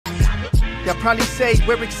They'll probably say,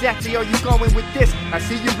 where exactly are you going with this? I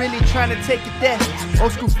see you really trying to take it there.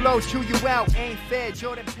 Old school flows chew you out, ain't fair.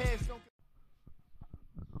 Jordan pants don't...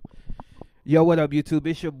 Yo, what up, YouTube?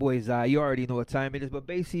 It's your boy Zai. You already know what time it is. But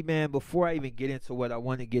basically, man, before I even get into what I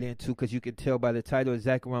want to get into, because you can tell by the title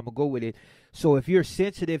exactly where I'm going to go with it. So if you're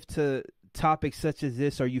sensitive to topics such as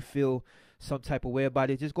this, or you feel some type of way about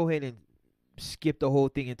it, just go ahead and skip the whole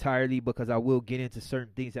thing entirely, because I will get into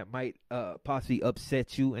certain things that might possibly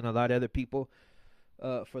upset you and a lot of other people,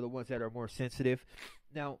 for the ones that are more sensitive.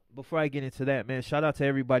 Now, before I get into that, man, shout out to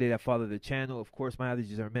everybody that follow the channel. Of course, my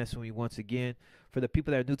allergies are messing with me once again. For the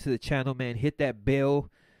people that are new to the channel, man, hit that bell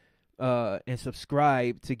and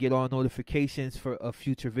subscribe to get all notifications for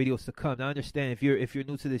future videos to come. Now, understand, if you're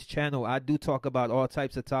new to this channel, I do talk about all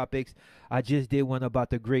types of topics. I just did one about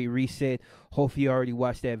the Great Reset. Hopefully, you already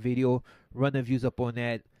watched that video. Run the views up on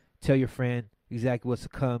that. Tell your friend exactly what's to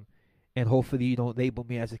come. And hopefully, you don't label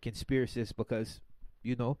me as a conspiracist, because,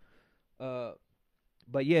 you know.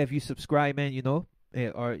 But yeah, if you subscribe, man, you know,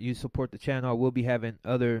 or you support the channel, I will be having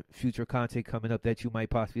other future content coming up that you might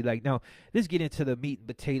possibly like. Now, let's get into the meat and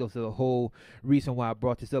potatoes of the whole reason why I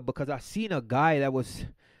brought this up, because I seen a guy that was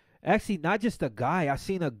actually not just a guy. I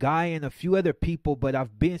seen a guy and a few other people, but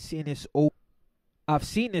I've been seeing this. I've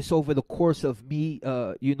seen this over the course of me,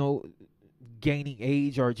 you know, gaining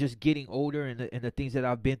age or just getting older, and the things that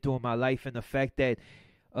I've been through in my life, and the fact that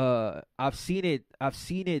I've seen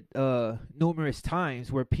it numerous times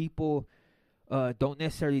where people don't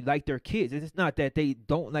necessarily like their kids. It's not that they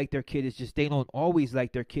don't like their kid, it's just they don't always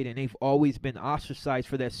like their kid, and they've always been ostracized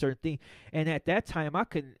for that certain thing. And at that time, I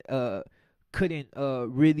couldn't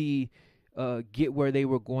really get where they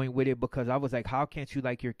were going with it, because I was like, how can't you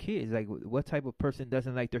like your kids? Like, what type of person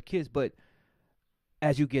doesn't like their kids? But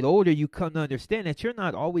as you get older, you come to understand that you're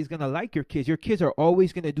not always going to like your kids. Your kids are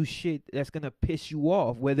always going to do shit that's going to piss you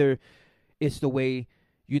off, whether it's the way,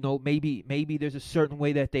 you know, maybe there's a certain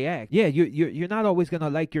way that they act. Yeah, you're not always going to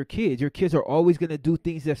like your kids. Your kids are always going to do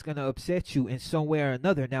things that's going to upset you in some way or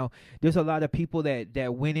another. Now, there's a lot of people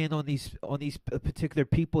that went in on these particular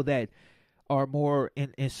people that are more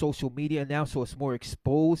in social media now, so it's more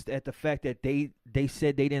exposed at the fact that they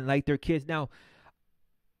said they didn't like their kids. Now,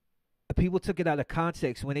 people took it out of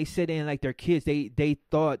context. When they said they didn't like their kids, they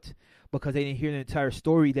thought, because they didn't hear the entire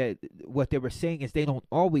story, that what they were saying is they don't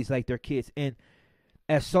always like their kids. And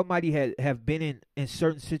as somebody have been in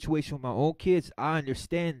certain situations with my own kids, I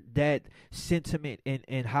understand that sentiment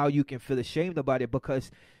and how you can feel ashamed about it,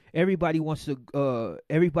 because everybody wants to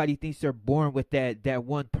everybody thinks they're born with that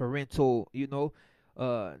one parental, you know,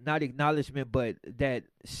 not acknowledgement, but that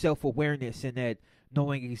self-awareness, and that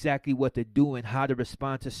knowing exactly what to do and how to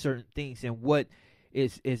respond to certain things, and what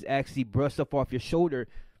is actually brushed up off your shoulder.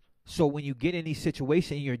 So when you get in these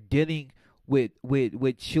situations, you're dealing with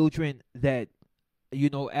children that, you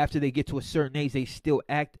know, after they get to a certain age, they still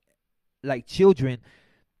act like children.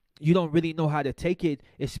 You don't really know how to take it,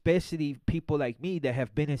 especially people like me that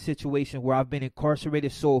have been in situations where I've been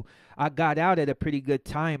incarcerated. So I got out at a pretty good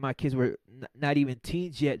time. My kids were not even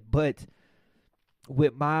teens yet, but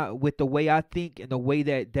with the way I think and the way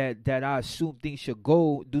that I assume things should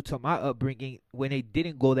go due to my upbringing, when they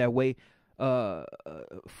didn't go that way,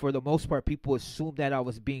 for the most part, people assumed that I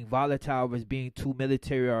was being volatile, I was being too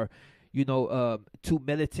military, or, you know, too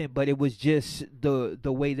militant. But it was just the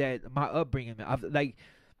way that my upbringing,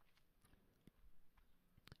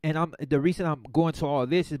 and the reason I'm going to all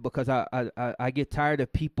this is because I get tired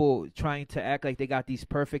of people trying to act like they got these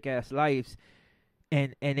perfect ass lives.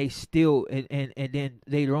 And they still, and then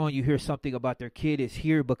later on you hear something about their kid is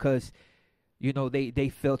here because, you know, they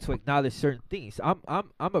fail to acknowledge certain things.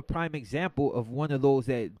 I'm a prime example of one of those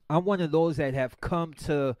that have come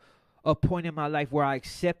to a point in my life where I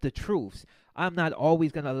accept the truths. I'm not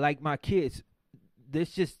always gonna like my kids.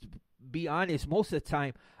 Let's just be honest. Most of the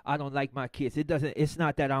time, I don't like my kids. It's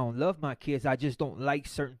not that I don't love my kids. I just don't like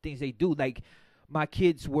certain things they do. Like, my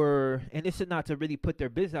kids were, and this is not to really put their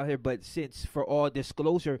business out here, but since, for all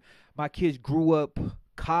disclosure, my kids grew up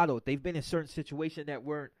coddled. They've been in certain situations that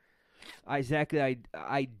weren't exactly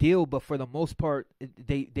ideal, but for the most part,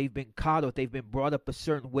 they've been coddled. They've been brought up a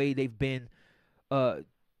certain way. They've been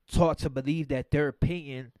taught to believe that their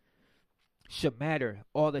opinion should matter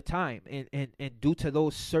all the time, and due to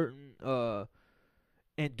those certain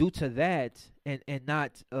and due to that, and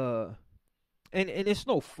not and it's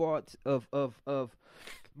no fault of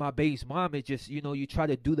my baby's mom. It's just, you know, you try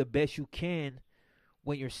to do the best you can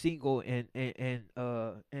when you're single and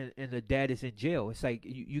the dad is in jail. It's like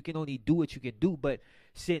you can only do what you can do. But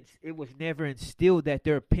since it was never instilled that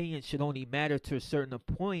their opinion should only matter to a certain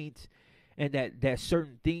point, and that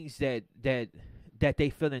certain things that that they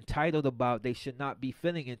feel entitled about, they should not be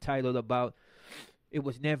feeling entitled about. It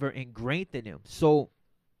was never ingrained in them. So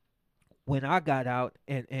when I got out,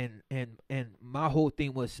 and my whole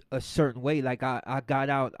thing was a certain way. Like I got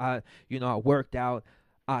out, I worked out,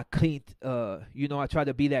 I cleaned, I tried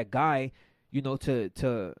to be that guy,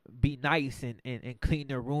 to be nice and clean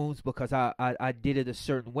their rooms, because I did it a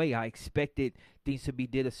certain way. I expected things to be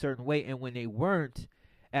did a certain way, and when they weren't,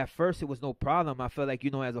 at first it was no problem. I felt like,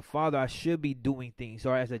 as a father, I should be doing things,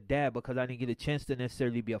 or as a dad, because I didn't get a chance to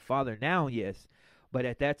necessarily be a father. Now, yes, but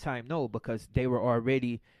at that time, no, because they were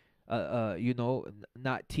already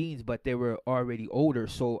not teens, but they were already older.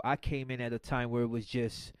 So I came in at a time where it was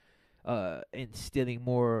just instilling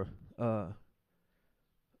more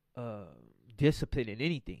discipline in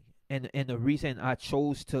anything. And the reason I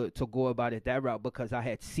chose to go about it that route, because I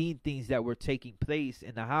had seen things that were taking place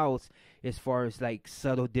in the house, as far as like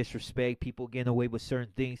subtle disrespect, people getting away with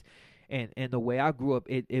certain things. And the way I grew up,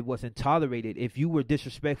 it wasn't tolerated. If you were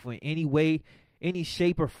disrespectful in any way, any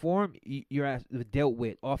shape or form, you're dealt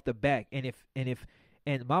with off the back. And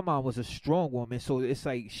my mom was a strong woman, so it's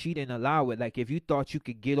like she didn't allow it. Like, if you thought you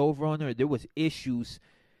could get over on her, there was issues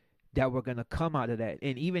that were gonna come out of that.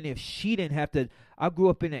 And even if she didn't have to, I grew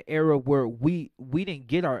up in an era where we didn't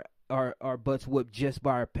get our butts whipped just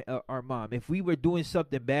by our mom. If we were doing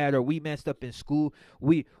something bad or we messed up in school,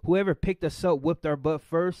 whoever picked us up whipped our butt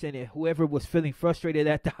first, and whoever was feeling frustrated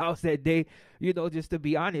at the house that day, just to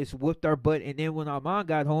be honest, whipped our butt. And then when our mom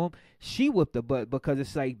got home, she whipped the butt, because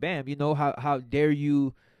it's like, bam, how dare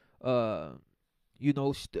you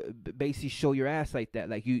basically show your ass like that.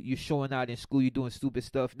 Like, you're showing out in school, you're doing stupid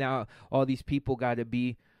stuff. Now all these people got to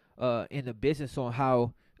be in the business on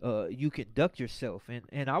how you conduct yourself.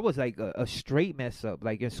 And I was like a straight mess up.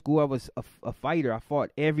 Like, in school, I was a fighter. I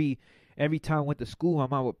fought every time I went to school. My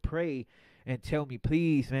mom would pray and tell me,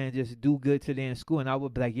 please, man, just do good today in school. And I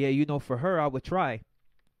would be like, yeah, for her, I would try.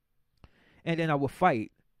 And then I would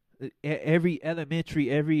fight. Every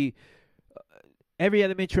elementary I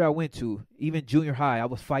went to, even junior high, I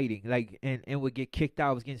was fighting, like, and would get kicked out.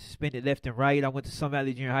 I was getting suspended left and right. I went to Sun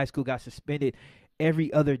Valley Junior High School, got suspended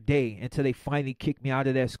every other day until they finally kicked me out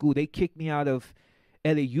of that school. They kicked me out of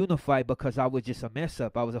LA Unified because I was just a mess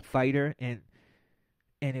up. I was a fighter, and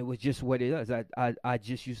it was just what it is. I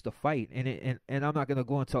just used to fight, and I'm not gonna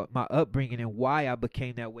go into my upbringing and why I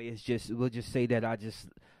became that way. It's just, we'll just say that I just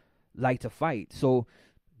like to fight, so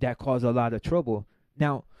that caused a lot of trouble.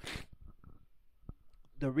 Now,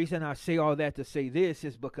 the reason I say all that to say this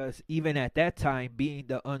is because even at that time, being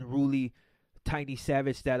the unruly, tiny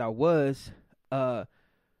savage that I was, I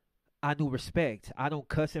knew respect. I don't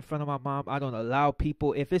cuss in front of my mom. I don't allow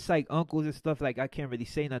people. If it's like uncles and stuff, like, I can't really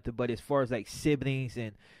say nothing. But as far as like siblings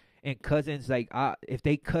and cousins, like, if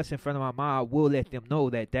they cuss in front of my mom, I will let them know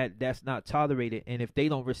that's not tolerated. And if they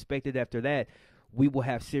don't respect it after that, we will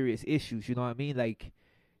have serious issues. You know what I mean? Like,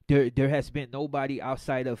 there has been nobody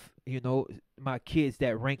outside of, my kids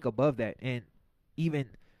that rank above that. And even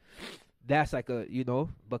that's like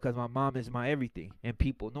because my mom is my everything, and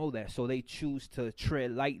people know that, so they choose to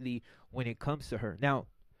tread lightly when it comes to her. Now,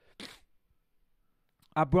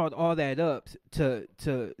 I brought all that up to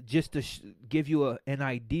give you an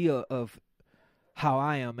idea of how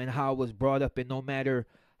I am and how I was brought up, and no matter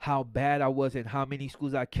how bad I was and how many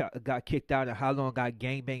schools I got kicked out and how long I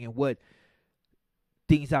gangbanged and what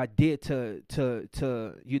things I did to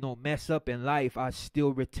mess up in life, I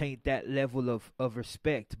still retained that level of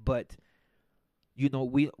respect. But we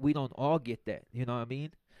don't all get that, you know what I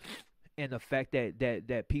mean? And the fact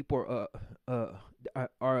that people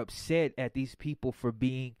are upset at these people for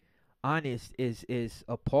being honest is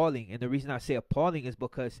appalling. And the reason I say appalling is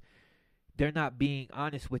because they're not being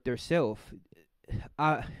honest with themselves.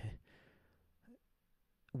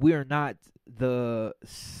 We are not the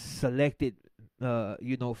selected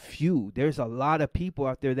few. There's a lot of people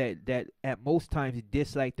out there that at most times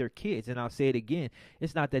dislike their kids. And I'll say it again,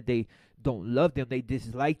 it's not that they don't love them, they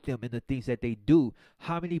dislike them and the things that they do.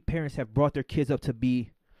 How many parents have brought their kids up to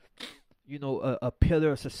be a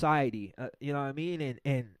pillar of society, you know what I mean,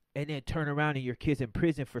 and then turn around and your kid's in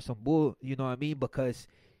prison for some bull, you know what I mean, because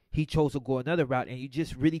he chose to go another route, and you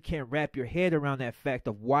just really can't wrap your head around that fact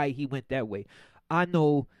of why he went that way. I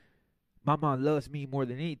know my mom loves me more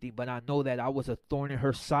than anything, but I know that I was a thorn in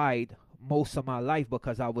her side most of my life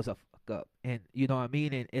because I was a fuck up. And you know what I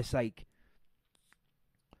mean? And it's like,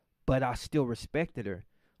 but I still respected her.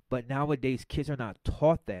 But nowadays kids are not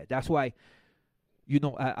taught that. That's why,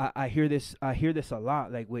 I hear this a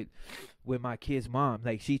lot, like with my kid's mom.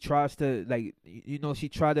 Like, she tries to, like, she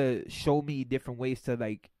try to show me different ways to,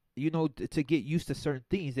 like, to get used to certain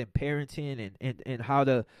things and parenting and how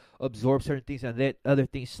to absorb certain things and let other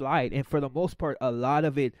things slide. And for the most part, a lot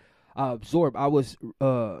of it I absorbed. I was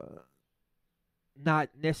not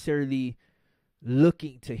necessarily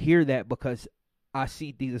looking to hear that because I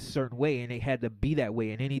see things a certain way and they had to be that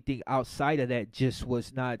way. And anything outside of that just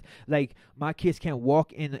was not like my kids can't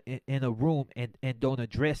walk in a room and don't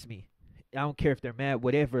address me. I don't care if they're mad,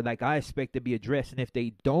 whatever. Like I expect to be addressed, and if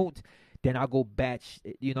they don't, then I go batch.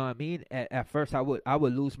 You know what I mean? At first, I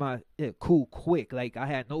would lose my cool quick. Like I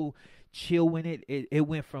had no chill in it. It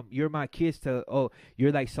went from you're my kids to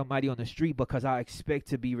you're like somebody on the street because I expect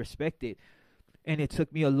to be respected. And it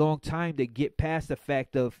took me a long time to get past the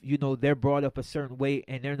fact of they're brought up a certain way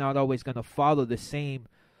and they're not always going to follow the same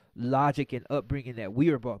logic and upbringing that we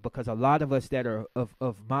were brought, because a lot of us that are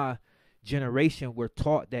of my generation were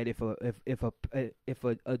taught that if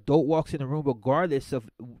a adult walks in the room, regardless of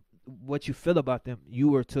what you feel about them, you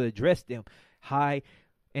were to address them hi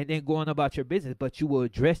and then go on about your business, but you will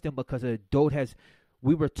address them because an adult has.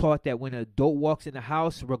 We were taught that when an adult walks in the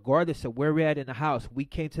house, regardless of where we're at in the house, we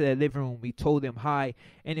came to that living room, we told them hi,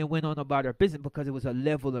 and then went on about our business because it was a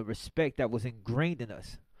level of respect that was ingrained in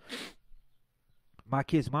us. My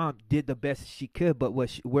kid's mom did the best she could, but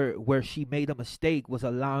where she made a mistake was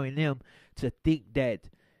allowing them to think that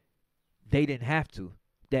they didn't have to.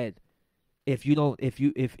 That if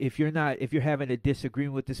you're having a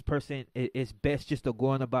disagreement with this person, it's best just to go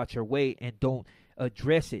on about your way and don't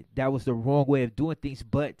address it. That was the wrong way of doing things.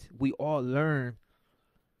 But we all learn,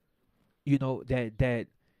 that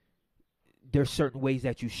there's certain ways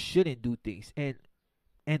that you shouldn't do things, and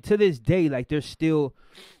to this day, like there's still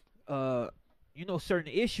certain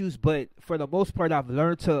issues, but for the most part, I've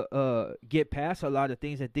learned to get past a lot of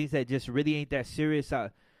things, and things that just really ain't that serious.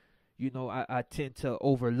 I tend to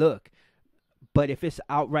overlook. But if it's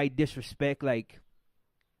outright disrespect, like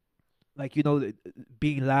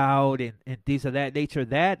being loud and things of that nature,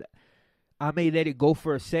 that I may let it go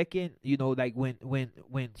for a second. Like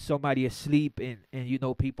when somebody is asleep and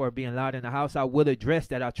people are being loud in the house, I will address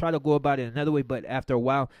that. I'll try to go about it another way, but after a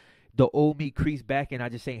while, the old me creeps back and I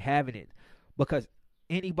just ain't having it. Because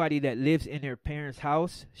anybody that lives in their parents'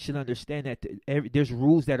 house should understand that there's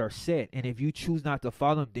rules that are set, and if you choose not to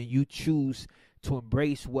follow them, then you choose to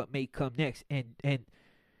embrace what may come next. And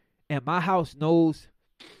my house knows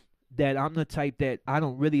that I'm the type that I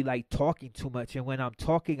don't really like talking too much, and when I'm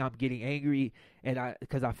talking, I'm getting angry, and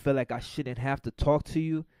because I feel like I shouldn't have to talk to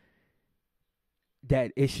you.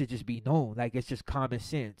 That it should just be known, like it's just common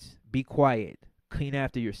sense. Be quiet, clean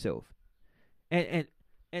after yourself, and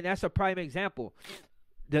that's a prime example.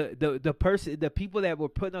 The people that were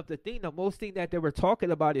putting up the thing, the most thing that they were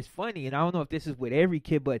talking about is funny, and I don't know if this is with every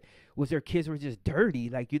kid, but was their kids were just dirty,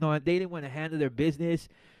 like they didn't want to handle their business,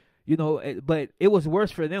 but it was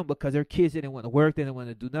worse for them because their kids didn't want to work, they didn't want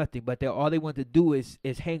to do nothing, but all they wanted to do is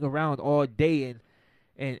hang around all day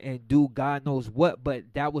and do God knows what.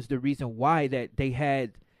 But that was the reason why that they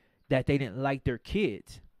didn't like their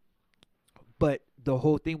kids. But the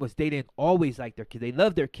whole thing was they didn't always like their kids. They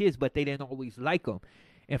loved their kids, but they didn't always like them.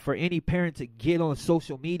 And for any parent to get on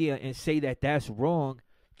social media and say that that's wrong,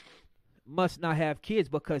 must not have kids,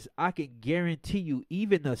 because I can guarantee you,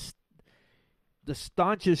 even the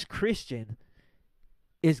staunchest Christian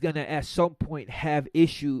is going to at some point have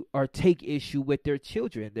issue or take issue with their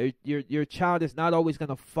children. Your child is not always going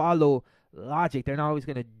to follow logic. They're not always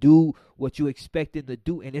going to do what you expect them to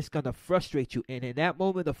do, and it's going to frustrate you. And in that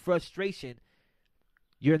moment of frustration,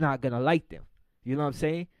 you're not going to like them. You know what I'm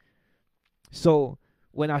saying? So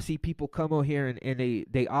when I see people come on here and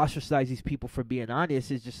they ostracize these people for being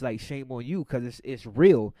honest, it's just like, shame on you, because it's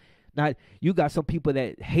real. Not, you got some people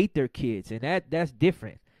that hate their kids, and that's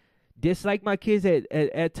different. Dislike my kids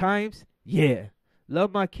at times, yeah.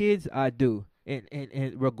 Love my kids, I do.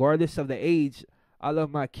 And regardless of the age, I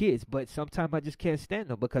love my kids. But sometimes I just can't stand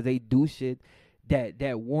them because they do shit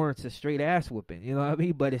that warrants a straight ass whooping. You know what I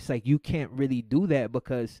mean? But it's like you can't really do that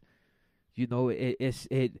because,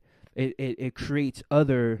 it creates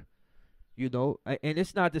other, and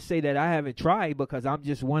it's not to say that I haven't tried, because I'm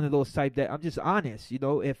just one of those type that I'm just honest.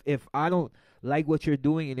 If I don't like what you're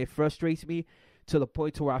doing and it frustrates me to the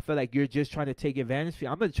point to where I feel like you're just trying to take advantage of me,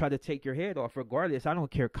 I'm going to try to take your head off regardless. I don't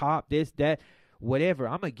care, cop, this, that, whatever.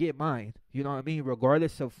 I'm going to get mine. You know what I mean?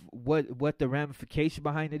 Regardless of what the ramification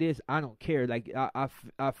behind it is, I don't care. Like,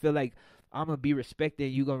 I feel like I'm going to be respected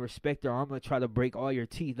and you're going to respect her, or I'm going to try to break all your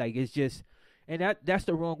teeth. Like, it's just, and that's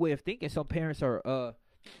the wrong way of thinking. Some parents are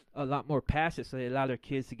a lot more passive, so they allow their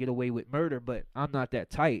kids to get away with murder, but I'm not that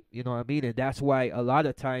tight. You know what I mean? And that's why a lot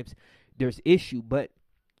of times there's issue, but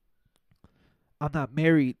I'm not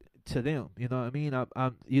married to them. You know what I mean?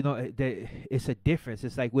 I'm you know, it's a difference.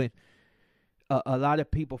 It's like when a lot of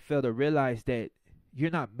people fail to realize that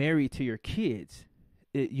you're not married to your kids.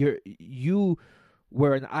 You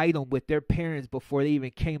were an item with their parents before they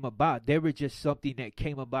even came about. They were just something that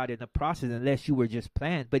came about in the process, unless you were just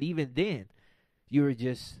planned. But even then,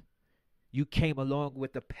 you came along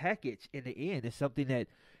with the package in the end. It's something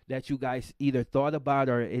that you guys either thought about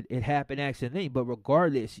or it happened accidentally. But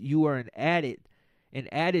regardless, you are an additive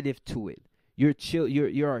to it.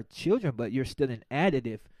 You're our children, but you're still an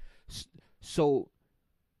additive. So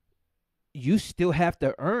you still have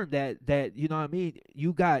to earn that you know what I mean.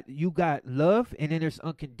 You got love, and then there's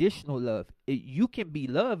unconditional love. You can be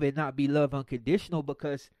love and not be love unconditional,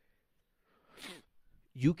 because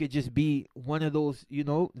you could just be one of those, you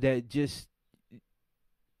know, that just,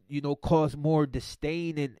 you know, cause more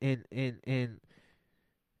disdain and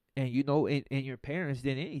you know, in your parents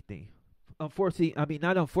than anything. Unfortunately, I mean,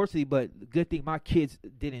 not unfortunately, but good thing my kids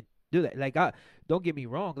didn't do that. Like, I don't get me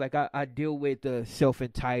wrong, like I deal with the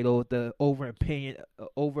self-entitled, the over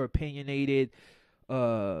opinionated,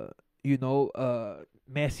 you know,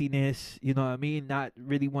 messiness, you know what I mean, not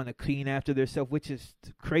really want to clean after themselves, which is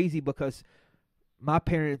crazy because my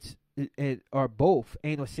parents are both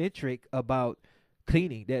anocentric about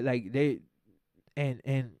cleaning. That like they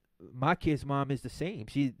and my kid's mom is the same.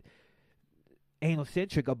 She's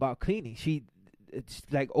anocentric about cleaning. It's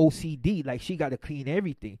like OCD, like she got to clean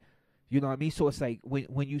everything. You know what I mean? So it's like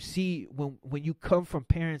when you see when you come from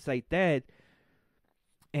parents like that,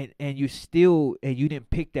 and you still and you didn't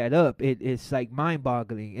pick that up, it's like mind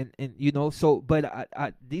boggling. And you know, so but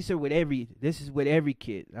this is with every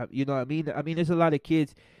kid. You know what I mean? I mean, there's a lot of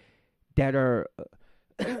kids that are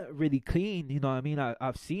really clean. You know what I mean?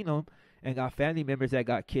 I've seen them and got family members that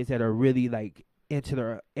got kids that are really like into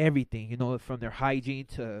their everything. You know, from their hygiene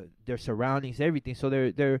to their surroundings, everything. So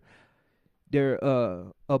their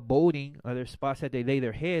abiding or their spots that they lay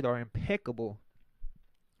their head are impeccable.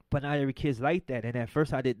 But not every kid's like that. And at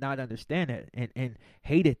first I did not understand that and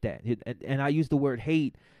hated that. And I use the word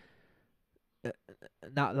hate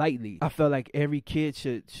not lightly. I felt like every kid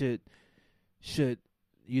should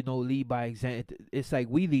you know, lead by example. It's like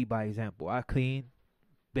we lead by example. I clean,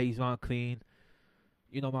 baby's mom clean.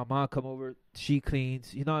 You know, my mom come over, she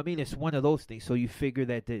cleans. You know what I mean? It's one of those things. So you figure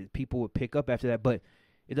that the people would pick up after that. But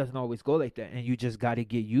it doesn't always go like that, and you just got to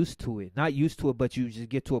get used to it. Not used to it, but you just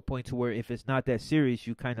get to a point to where if it's not that serious,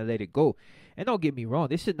 you kind of let it go. And don't get me wrong,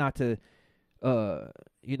 this is not to,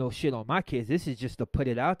 you know, shit on my kids. This is just to put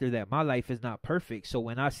it out there that my life is not perfect. So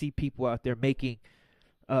when I see people out there making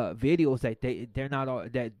videos that they're not all,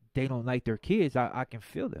 that they don't like their kids, I can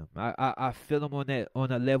feel them. I feel them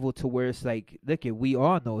on a level to where it's like, look, we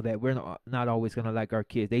all know that we're not always gonna like our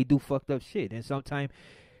kids. They do fucked up shit, and sometimes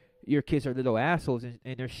your kids are little assholes and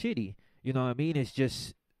they're shitty. You know what I mean? It's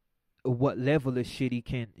just what level of shitty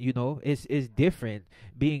can, you know, it's different.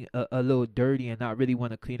 Being a little dirty and not really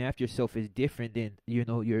want to clean after yourself is different than, you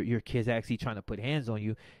know, your kids actually trying to put hands on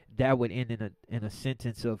you. That would end in a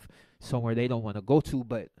sentence of somewhere they don't want to go to,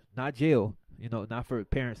 but not jail. You know, not for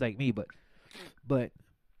parents like me, but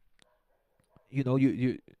you know,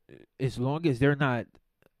 you as long as they're not,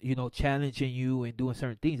 you know, challenging you and doing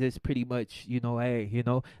certain things, it's pretty much, you know, hey, you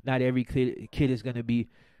know, not every kid is gonna be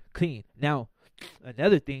clean. Now,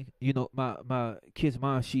 another thing, you know, my kid's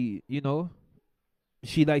mom, she, you know,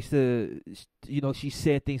 she likes to, you know, she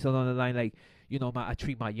said things along the line like, you know, I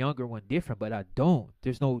treat my younger one different, but I don't.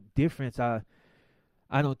 There's no difference. I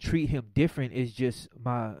don't treat him different. It's just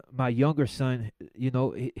my younger son, you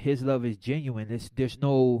know, his love is genuine. There's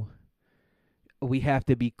no, we have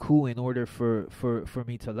to be cool in order for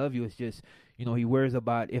me to love you. It's just, you know, he worries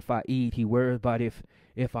about if I eat. He worries about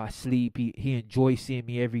if I sleep. He enjoys seeing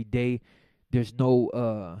me every day. There's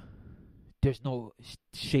no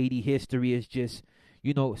shady history. It's just,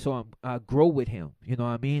 you know, so I grow with him. You know what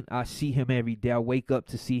I mean? I see him every day. I wake up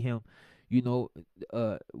to see him. You know,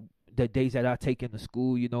 the days that I take him to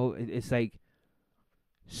school. You know, it's like,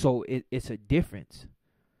 so it's a difference.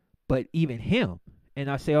 But even him. And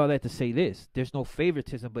I say all that to say this. There's no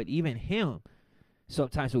favoritism, but even him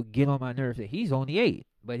sometimes will get on my nerves. That he's only 8,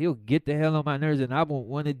 but he'll get the hell on my nerves, and I won't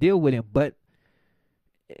want to deal with him. But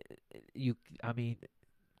I mean,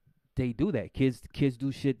 they do that. Kids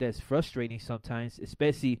do shit that's frustrating sometimes,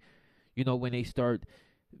 especially, you know, when they start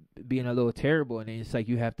being a little terrible, and it's like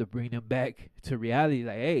you have to bring them back to reality.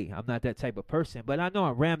 Like, hey, I'm not that type of person. But I know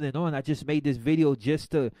I'm rambling on. I just made this video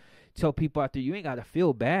just to tell people out there, you ain't got to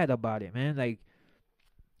feel bad about it, man. Like,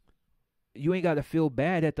 you ain't got to feel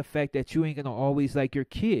bad at the fact that you ain't going to always like your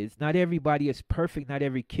kids. Not everybody is perfect. Not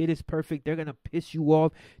every kid is perfect. They're going to piss you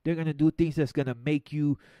off. They're going to do things that's going to make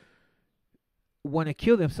you want to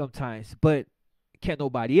kill them sometimes, but can't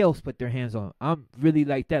nobody else put their hands on 'em. I'm really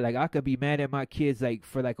like that. Like I could be mad at my kids like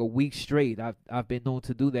for like a week straight. I've been known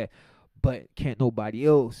to do that, but can't nobody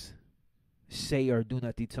else say or do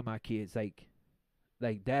nothing to my kids. Like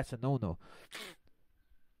that's a no no.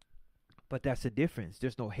 But that's the difference.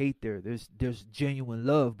 There's no hate there. There's genuine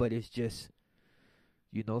love, but it's just,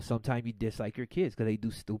 sometimes you dislike your kids because they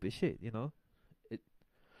do stupid shit. It,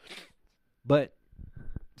 but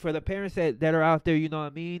for the parents that are out there, you know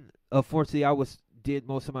what I mean. Unfortunately, did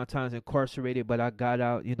most of my times incarcerated, but I got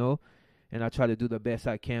out, and I try to do the best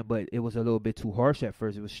I can. But it was a little bit too harsh at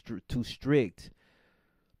first. It was too strict,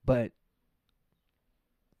 but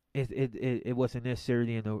it wasn't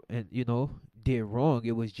necessarily did wrong.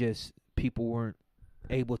 It was just people weren't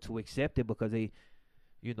able to accept it because they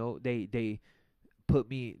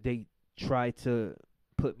tried to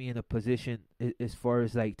put me in a position as far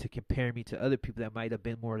as like to compare me to other people that might have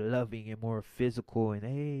been more loving and more physical, and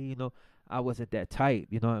hey, I wasn't that type,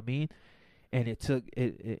 you know what I mean? And it took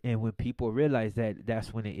it, and when people realized that,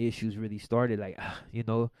 that's when the issues really started. Like,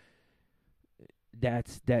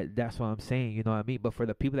 that's what I'm saying, you know what I mean? But for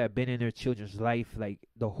the people that have been in their children's life like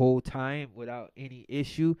the whole time without any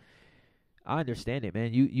issue, I understand it,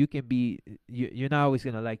 man. You can be you're not always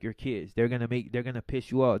gonna like your kids. They're gonna piss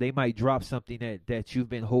you off. They might drop something that you've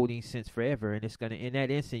been holding since forever, and it's gonna, in that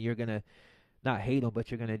instant, you're gonna not hate them, but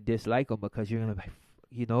you're gonna dislike them because you're gonna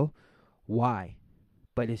be, why?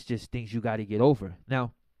 But it's just things you got to get over.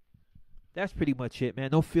 Now, that's pretty much it, man.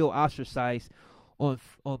 Don't feel ostracized on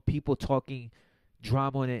people talking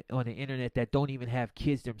drama on the internet that don't even have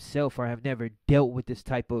kids themselves or have never dealt with this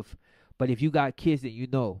type of. But if you got kids,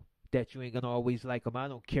 then that you ain't gonna always like them. I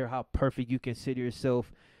don't care how perfect you consider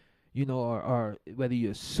yourself, or whether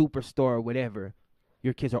you're a superstar or whatever.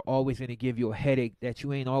 Your kids are always gonna give you a headache that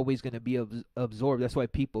you ain't always gonna be absorbed. That's why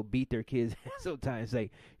people beat their kids sometimes,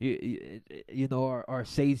 like or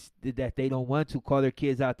say that they don't want to call their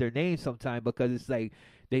kids out their names sometimes because it's like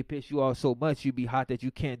they piss you off so much you be hot that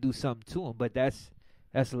you can't do something to them. But that's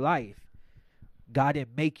life. God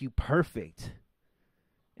didn't make you perfect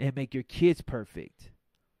and make your kids perfect.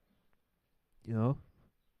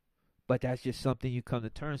 But that's just something you come to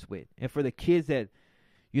terms with. And for the kids that,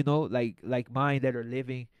 like mine that are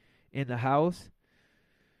living in the house,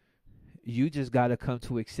 you just got to come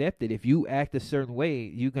to accept it. If you act a certain way,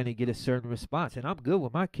 you're going to get a certain response. And I'm good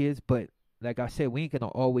with my kids, but like I said, we ain't going to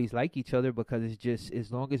always like each other because it's just, as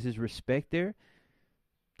long as there's respect there,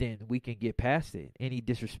 then we can get past it. Any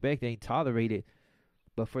disrespect ain't tolerated.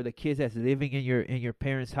 But for the kids that's living in your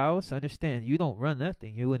parents' house, understand, you don't run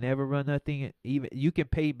nothing. You will never run nothing. Even you can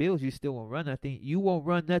pay bills, you still won't run nothing. You won't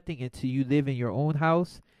run nothing until you live in your own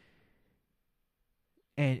house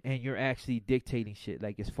and you're actually dictating shit,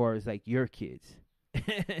 like as far as like your kids.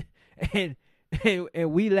 and,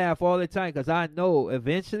 and we laugh all the time because I know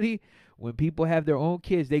eventually when people have their own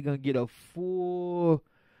kids, they're gonna get a full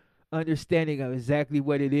understanding of exactly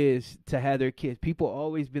what it is to have their kids. People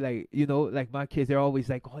always be like, like my kids, they're always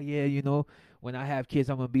like, oh yeah, when I have kids,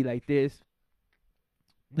 I'm gonna be like this.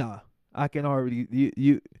 Nah, I can already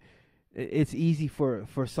it's easy for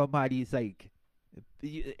somebody. It's like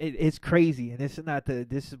it's crazy, and this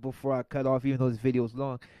is before I cut off, even though this video is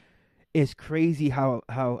long. It's crazy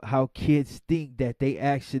how kids think that they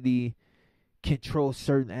actually control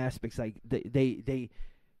certain aspects, like they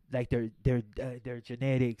like their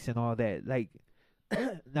genetics and all that. Like,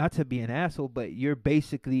 not to be an asshole, but you're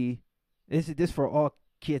basically, this for all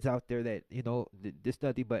kids out there that this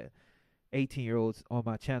nothing but 18-year-olds on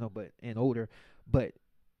my channel, but and older. But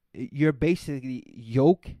you're basically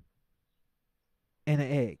yolk and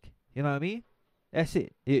an egg. You know what I mean? That's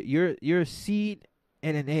it. You're a seed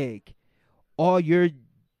and an egg. All your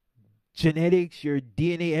genetics, your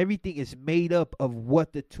DNA, everything is made up of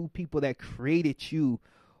what the two people that created you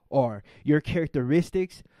are. Your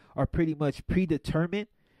characteristics are pretty much predetermined.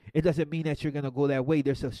 It doesn't mean that you're gonna go that way.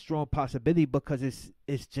 There's a strong possibility because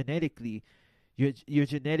it's genetically, you're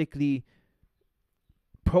genetically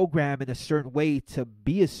programmed in a certain way to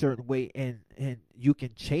be a certain way, and you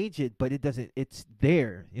can change it, but it doesn't. It's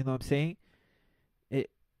there. You know what I'm saying?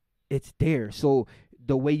 It's there. So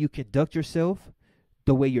the way you conduct yourself,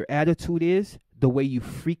 the way your attitude is, the way you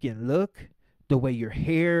freaking look, the way your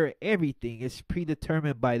hair, everything is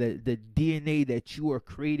predetermined by the DNA that you are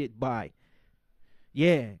created by.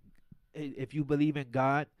 Yeah, if you believe in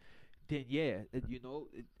God, then yeah,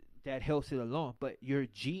 that helps it along. But your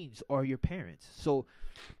genes are your parents. So,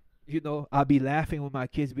 I'll be laughing when my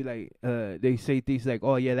kids be like, they say things like,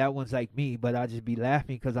 oh yeah, that one's like me, but I'll just be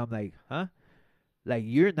laughing because I'm like, huh? Like,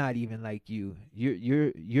 you're not even like you.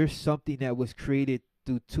 You're something that was created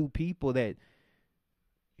through two people that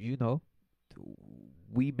you know,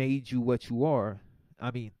 we made you what you are.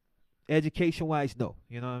 I mean, education wise, no.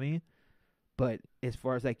 You know what I mean? But as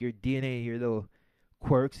far as like your DNA and your little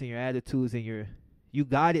quirks and your attitudes and you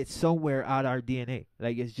got it somewhere out our DNA.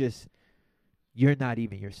 Like it's just you're not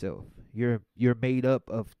even yourself. You're made up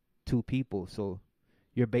of two people, so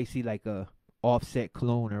you're basically like a offset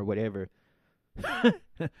clone or whatever.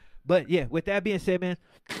 But yeah, with that being said, man,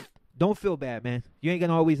 don't feel bad, man. You ain't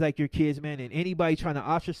gonna always like your kids, man. And anybody trying to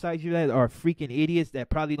ostracize you that are freaking idiots that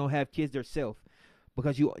probably don't have kids themselves,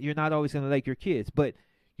 because you're not always gonna like your kids, but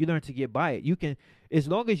you learn to get by it. You can, as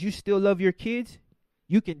long as you still love your kids,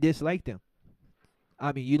 you can dislike them.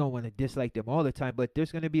 I mean, you don't want to dislike them all the time, but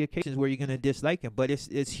there's going to be occasions where you're going to dislike them. But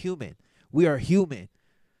it's human. We are human.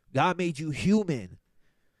 God made you human.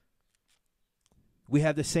 We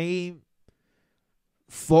have the same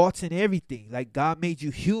faults and everything. Like God made you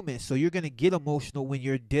human, so you're going to get emotional when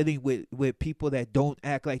you're dealing with people that don't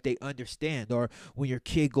act like they understand, or when your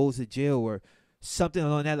kid goes to jail or something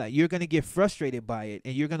along that line. You're going to get frustrated by it,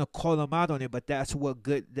 and you're going to call them out on it. But that's what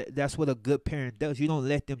a good parent does. You don't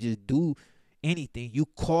let them just do anything. You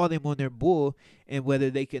call them on their bull, and whether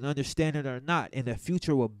they can understand it or not, and the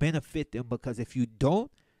future will benefit them, because if you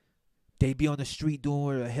don't, they be on the street doing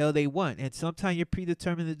what the hell they want, and sometimes you're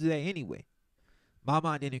predetermined to do that anyway. My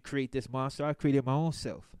mom didn't create this monster. I created my own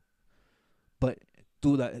self. But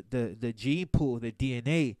through the gene pool, the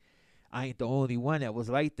DNA, I ain't the only one that was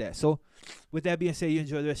like that. So with that being said, you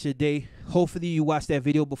enjoy the rest of your day. Hopefully you watched that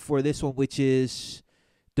video before this one, which is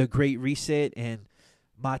the Great Reset, and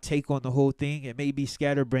my take on the whole thing. It may be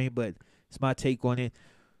scatterbrained, but it's my take on it.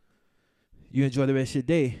 You enjoy the rest of your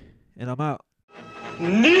day, and I'm out.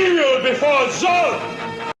 Kneel before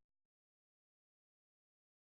Zod!